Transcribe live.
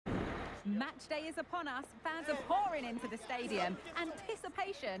Match day is upon us, fans are pouring into the stadium.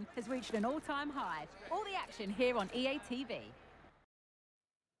 Anticipation has reached an all-time high. All the action here on EA TV.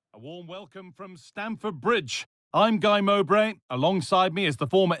 A warm welcome from Stamford Bridge. I'm Guy Mowbray. Alongside me is the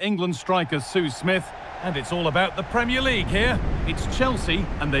former England striker Sue Smith. And it's all about the Premier League here. It's Chelsea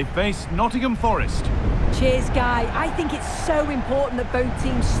and they face Nottingham Forest. Cheers, Guy. I think it's so important that both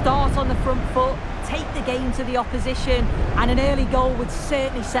teams start on the front foot, take the game to the opposition, and an early goal would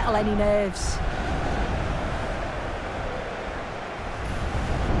certainly settle any nerves.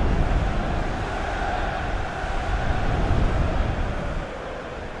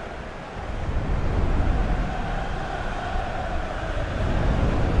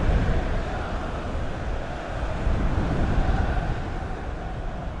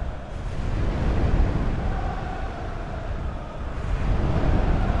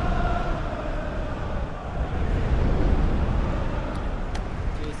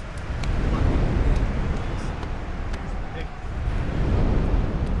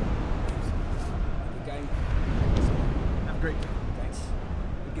 Great. Thanks.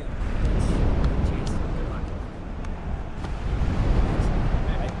 Good game. Thanks. Cheers. Good luck.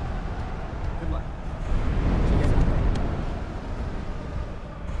 Hey. Good luck. Cheers.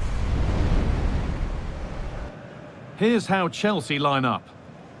 Here's how Chelsea line up.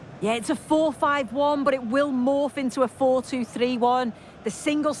 Yeah, it's a 4-5-1, but it will morph into a 4-2-3-1. The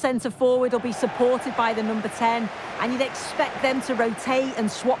single centre-forward will be supported by the number 10, and you'd expect them to rotate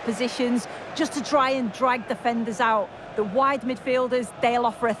and swap positions just to try and drag defenders out. The wide midfielders, they'll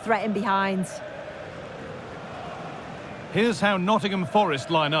offer a threat in behind. Here's how Nottingham Forest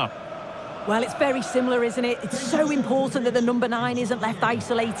line up. Well, it's very similar, isn't it? It's so important that the number 9 isn't left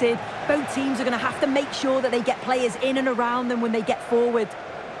isolated. Both teams are going to have to make sure that they get players in and around them when they get forward.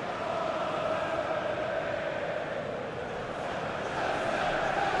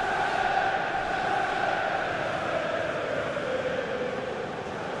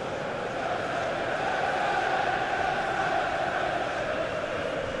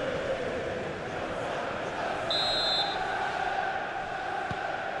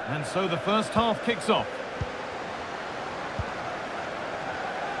 And so the first half kicks off.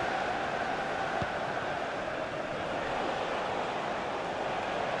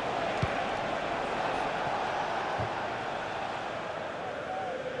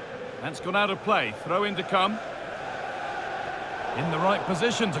 That's gone out of play. Throw in to come. In the right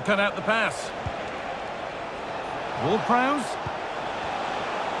position to cut out the pass. Ward-Prowse.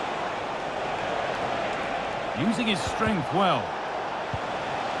 Using his strength well.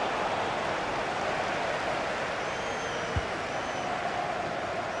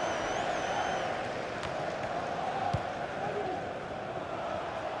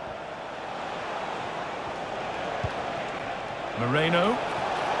 Moreno.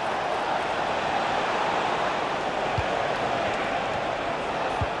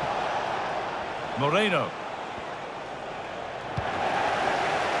 Moreno.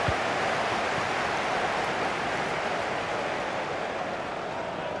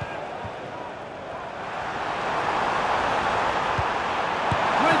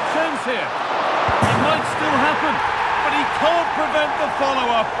 Great chance here. It might still happen, but he can't prevent the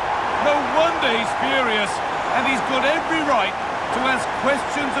follow-up. No wonder he's furious, and he's got every right to ask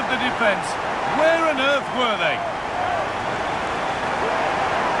questions of the defence. Where on earth were they?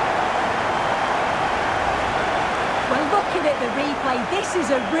 Well, looking at the replay, this is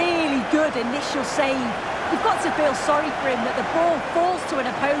a really good initial save. You've got to feel sorry for him that the ball falls to an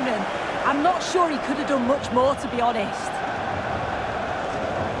opponent. I'm not sure he could have done much more, to be honest.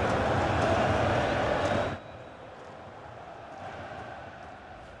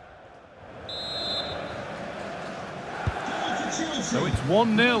 So it's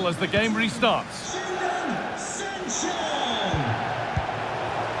 1-0 as the game restarts.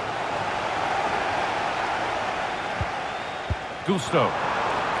 Gusto.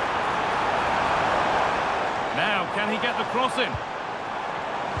 Now, can he get the cross in? And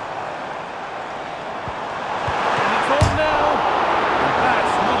it's on now. And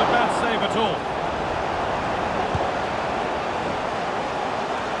that's not a bad save at all.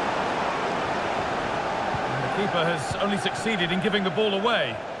 Keeper has only succeeded in giving the ball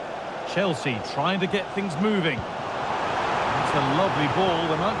away. Chelsea trying to get things moving. It's a lovely ball.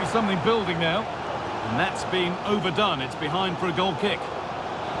 There might be something building now. And that's been overdone. It's behind for a goal kick.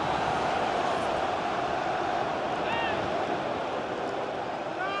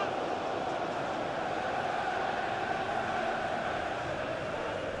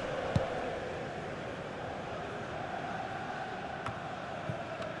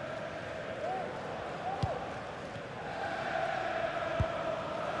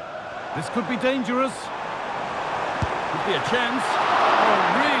 This could be dangerous. Could be a chance. Oh,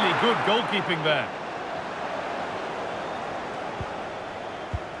 really good goalkeeping there.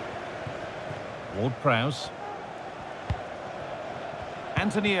 Ward-Prowse.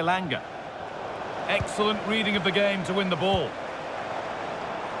 Anthony Elanga. Excellent reading of the game to win the ball.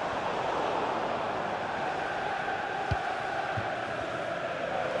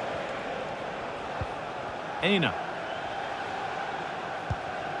 Aina.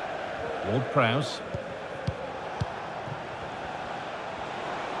 Ward-Prowse.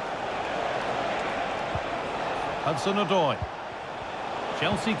 Hudson-Odoi.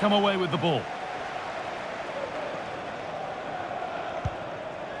 Chelsea come away with the ball.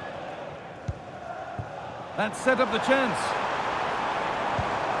 That set up the chance.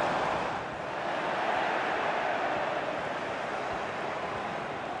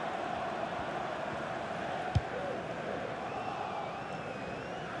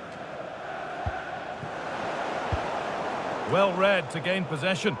 Well read to gain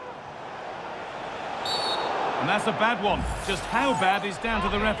possession. And that's a bad one. Just how bad is down to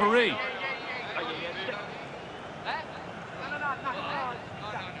the referee.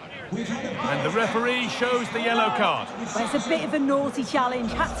 And the referee shows the yellow card. Well, it's a bit of a naughty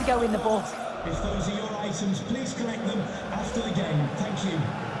challenge. Had to go in the book. If those are your items, please correct them after the game. Thank you.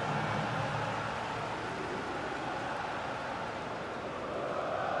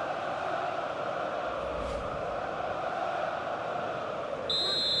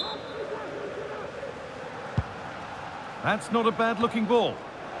 That's not a bad-looking ball.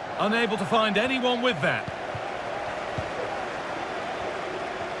 Unable to find anyone with that.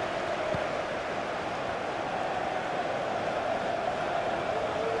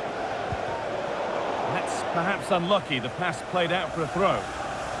 That's perhaps unlucky. The pass played out for a throw.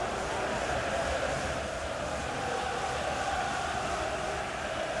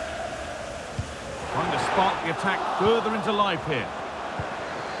 Trying to spark the attack further into life here.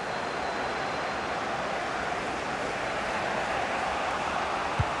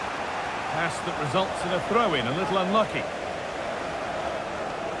 Pass that results in a throw-in, a little unlucky.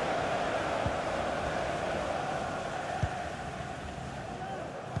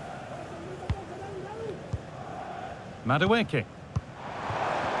 Madueke.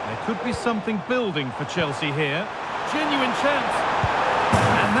 There could be something building for Chelsea here. Genuine chance.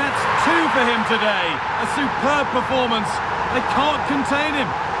 And that's two for him today. A superb performance. They can't contain him.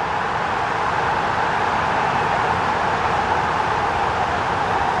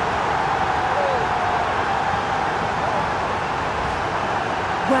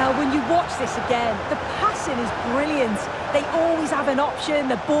 Well, when you watch this again, the passing is brilliant. They always have an option,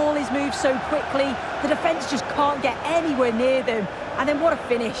 the ball is moved so quickly, the defence just can't get anywhere near them. And then what a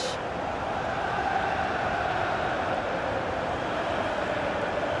finish.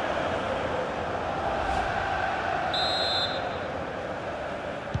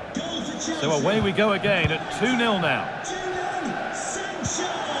 So away we go again at 2-0 now.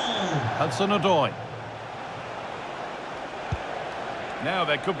 Hudson-Odoi. Now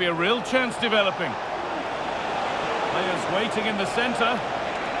there could be a real chance developing. Players waiting in the centre.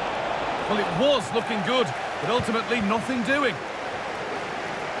 Well, it was looking good, but ultimately nothing doing.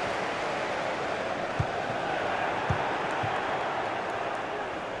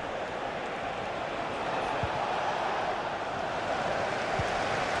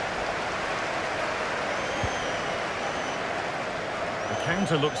 The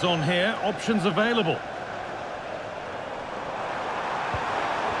counter looks on here, options available.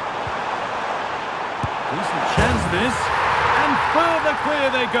 Decent chance this, and further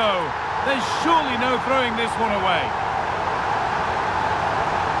clear they go. There's surely no throwing this one away.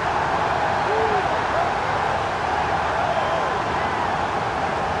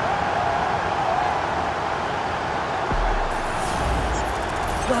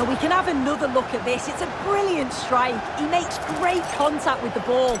 Well, we can have another look at this. It's a brilliant strike. He makes great contact with the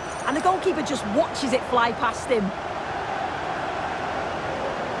ball, and the goalkeeper just watches it fly past him.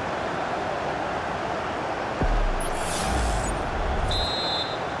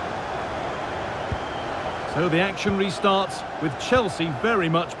 So the action restarts with Chelsea very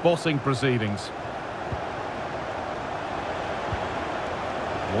much bossing proceedings.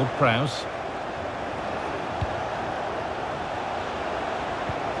 Ward-Prowse.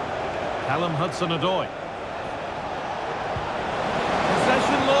 Callum Hudson-Odoi.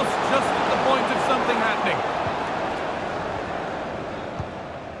 Possession lost just at the point of something happening.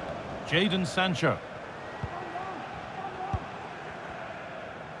 Jadon Sancho.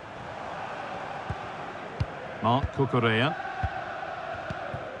 Marc Cucurella.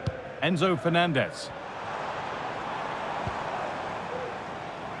 Enzo Fernandez.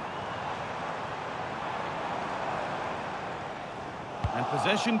 And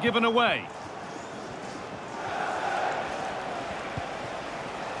possession given away.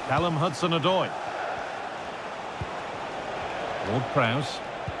 Callum Hudson-Odoi. Ward-Prowse.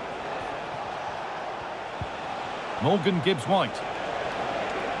 Morgan Gibbs-White.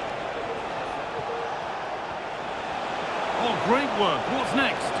 Oh, great work. What's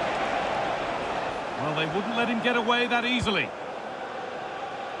next? Well, they wouldn't let him get away that easily.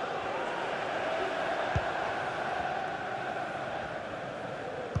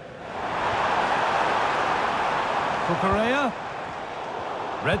 Cucurella.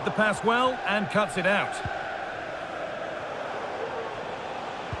 Read the pass well and cuts it out.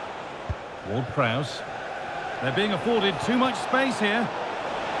 Ward-Prowse. They're being afforded too much space here.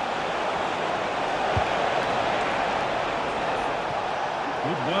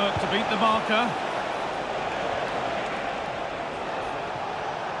 Good work to beat the marker.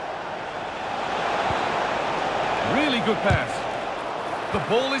 Really good pass. The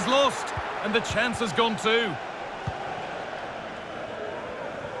ball is lost and the chance has gone too.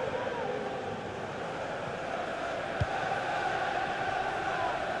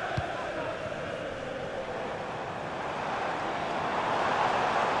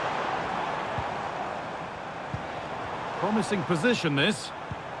 Promising position, this.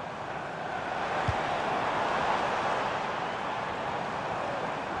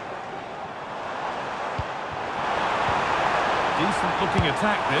 Decent looking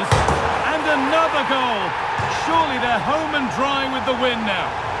attack, this. And another goal! Surely they're home and dry with the win now.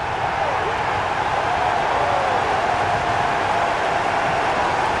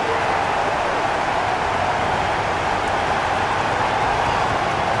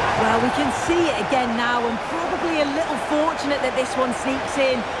 Well, we can see it again now, and probably a little fortunate that this one sneaks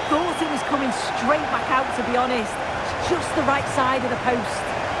in. Thought it was coming straight back out, to be honest. It's just the right side of the post.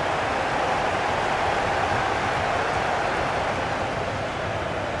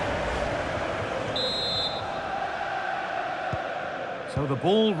 So the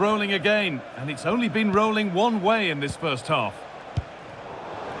ball rolling again, and it's only been rolling one way in this first half.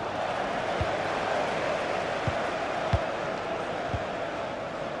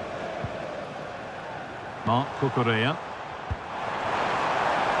 Mark Cucurella.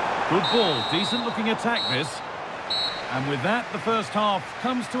 Good ball, decent looking attack this. And with that, the first half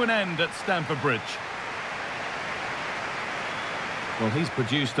comes to an end at Stamford Bridge. Well, he's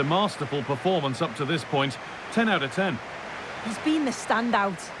produced a masterful performance up to this point. 10 out of 10. He's been the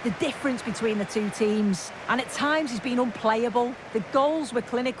standout, the difference between the two teams. And at times he's been unplayable. The goals were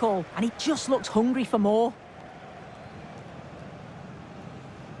clinical, and he just looks hungry for more.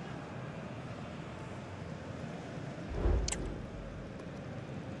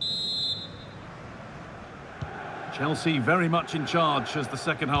 Chelsea very much in charge as the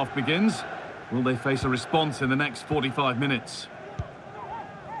second half begins. Will they face a response in the next 45 minutes?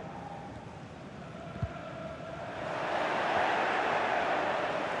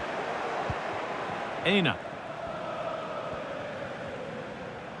 Aina.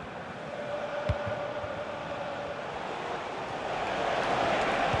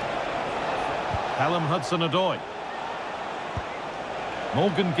 Callum Hudson-Odoi.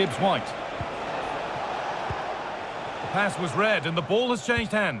 Morgan Gibbs-White. Pass was read and the ball has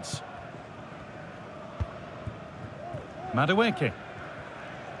changed hands. Madueke.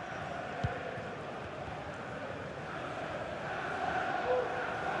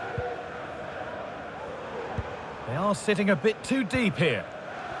 They are sitting a bit too deep here.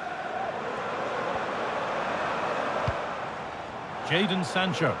 Jadon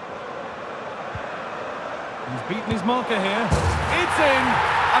Sancho. He's beaten his marker here. It's in!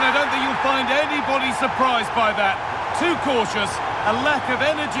 And I don't think you'll find anybody surprised by that. Too cautious, a lack of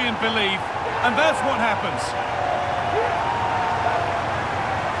energy and belief, and that's what happens.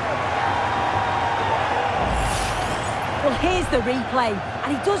 Well, here's the replay,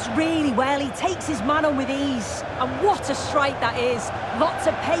 and he does really well. He takes his man on with ease, and what a strike that is. Lots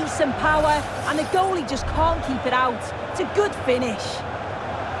of pace and power, and the goalie just can't keep it out. It's a good finish.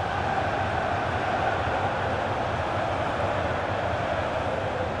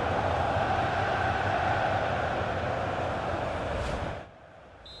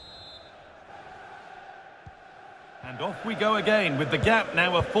 And off we go again, with the gap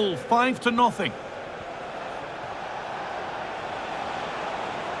now a full 5-0.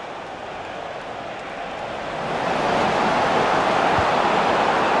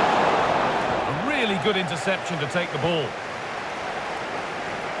 A really good interception to take the ball.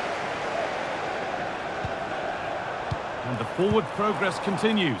 And the forward progress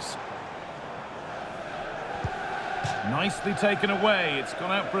continues. Nicely taken away, it's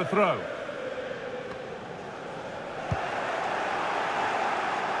gone out for a throw.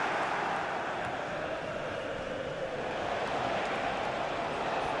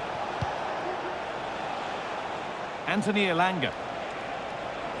 Anthony Elanga.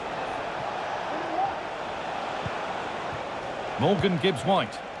 Morgan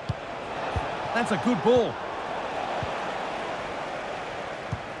Gibbs-White. That's a good ball.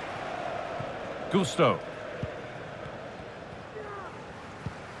 Gusto.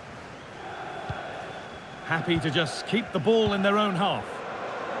 Happy to just keep the ball in their own half.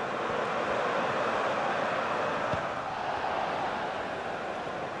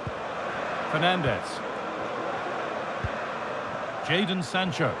 Fernandez. Jadon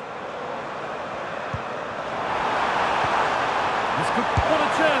Sancho. What a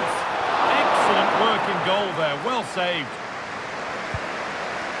chance! Excellent work in goal there, well saved.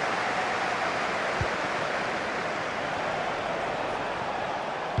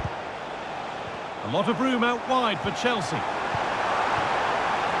 A lot of room out wide for Chelsea.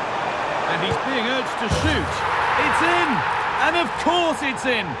 And he's being urged to shoot. It's in! And of course it's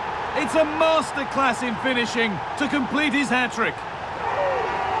in! It's a masterclass in finishing to complete his hat-trick.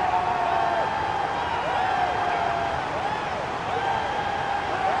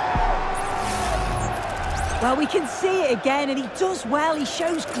 Well, we can see it again, and he does well. He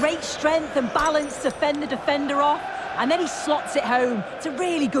shows great strength and balance to fend the defender off, and then he slots it home. It's a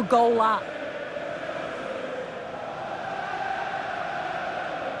really good goal, that.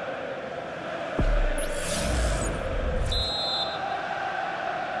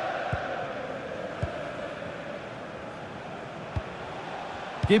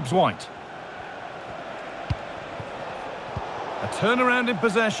 Gibbs-White. A turnaround in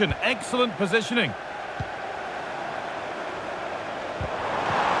possession. Excellent positioning.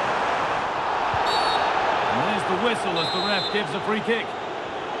 And there's the whistle as the ref gives a free kick.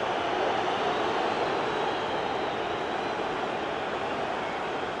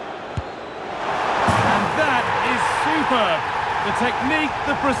 And that is superb. The technique,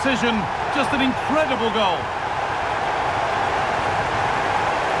 the precision, just an incredible goal.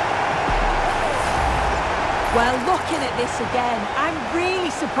 Well, looking at this again, I'm really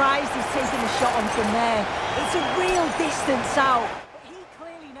surprised he's taken the shot on from there. It's a real distance out. But he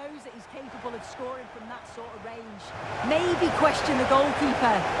clearly knows that he's capable of scoring from that sort of range. Maybe question the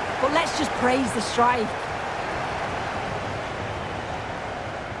goalkeeper, but let's just praise the strike.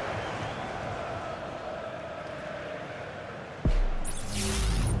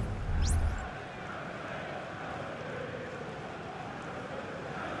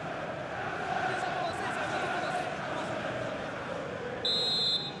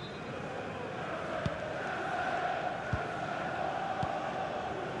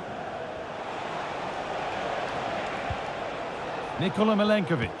 Nikola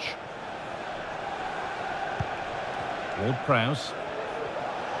Milenkovic. Ward-Prowse.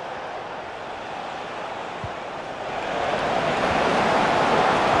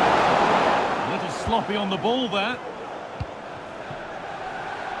 A little sloppy on the ball there.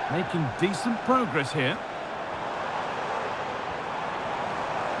 Making decent progress here.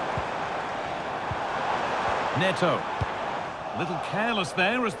 Neto. A little careless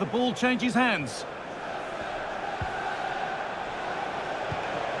there as the ball changes hands.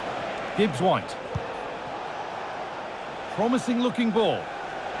 Gibbs-White. Promising looking ball.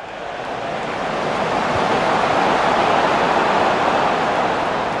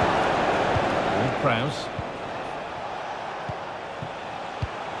 Ward-Prowse.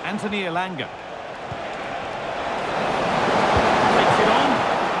 Anthony Elanga. Takes it on.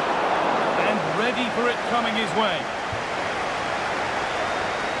 And ready for it coming his way.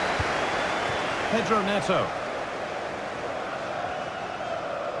 Pedro Neto.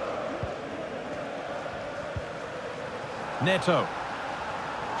 Neto.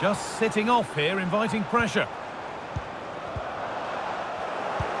 Just sitting off here, inviting pressure.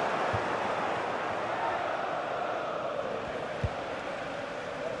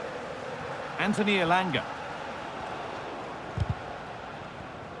 Anthony Elanga.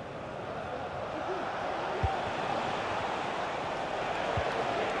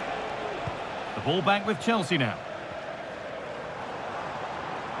 The ball back with Chelsea now.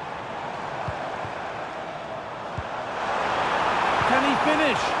 Can he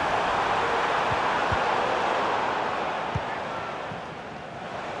finish?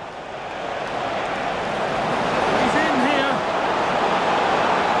 He's in here.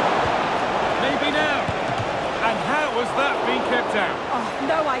 Maybe now. And how has that been kept out? Oh,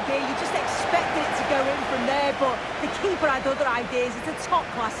 no idea. You just expected it to go in from there, but the keeper had other ideas. It's a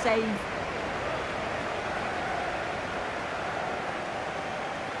top-class save.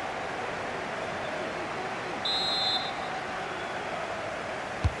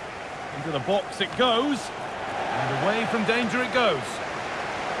 Into the box it goes, and away from danger it goes.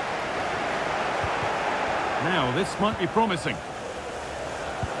 Now, this might be promising.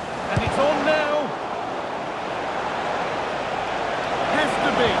 And it's on now. Has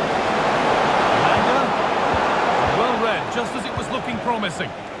to be. Manga. Well read, just as it was looking promising.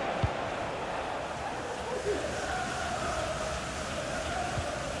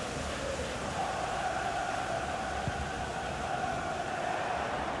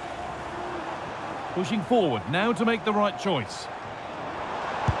 Pushing forward, now to make the right choice.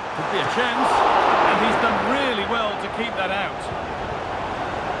 Could be a chance, and he's done really well to keep that out.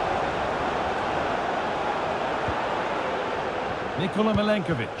 Nikola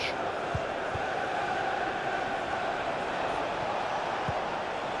Milenkovic.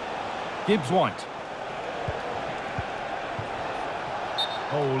 Gibbs-White.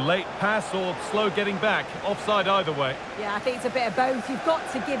 Oh, late pass or slow getting back. Offside either way. Yeah, I think it's a bit of both. You've got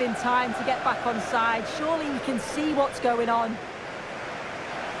to give him time to get back on side. Surely you can see what's going on.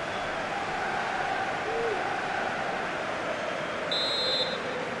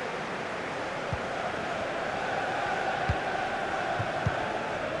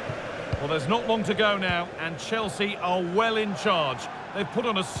 Well, there's not long to go now, and Chelsea are well in charge. They've put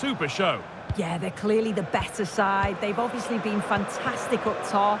on a super show. Yeah, they're clearly the better side. They've obviously been fantastic up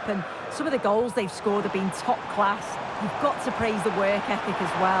top, and some of the goals they've scored have been top class. You've got to praise the work ethic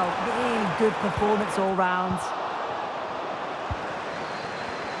as well. Really good performance all round.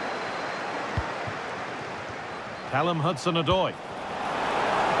 Callum Hudson-Odoi.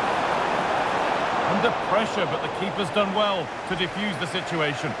 Under pressure, but the keeper's done well to defuse the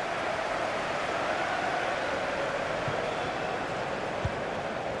situation.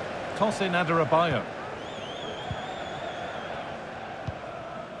 Tosin Adarabioyo.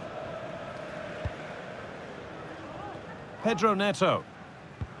 Pedro Neto.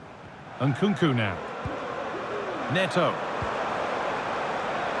 Nkunku now. Neto.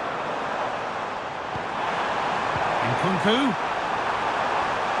 Nkunku.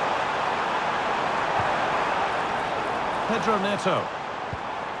 Pedro Neto.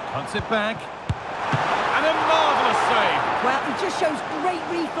 Cuts it back. And a marvellous save. Well, he just shows great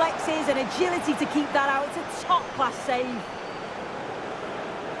reflexes and agility to keep that out. It's a top-class save.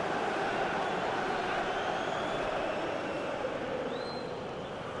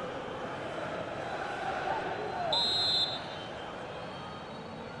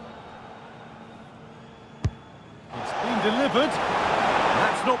 It's been delivered.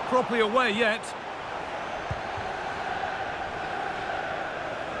 That's not properly away yet.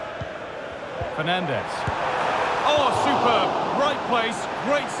 Fernandez. Oh, superb. Right place,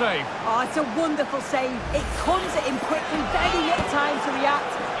 great save. Oh, it's a wonderful save. It comes at him quickly, very little time to react,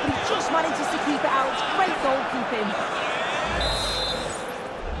 but he just manages to keep it out. It's great goalkeeping.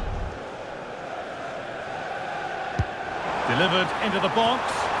 Delivered into the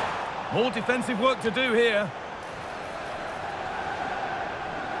box. More defensive work to do here.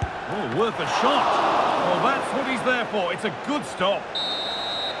 Oh, worth a shot. Well, that's what he's there for. It's a good stop.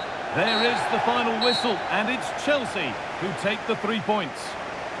 There is the final whistle, and it's Chelsea who take the 3 points.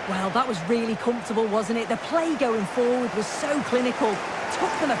 Well, that was really comfortable, wasn't it? The play going forward was so clinical.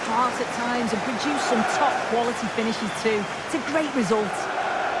 Took them apart at times and produced some top-quality finishes too. It's a great result.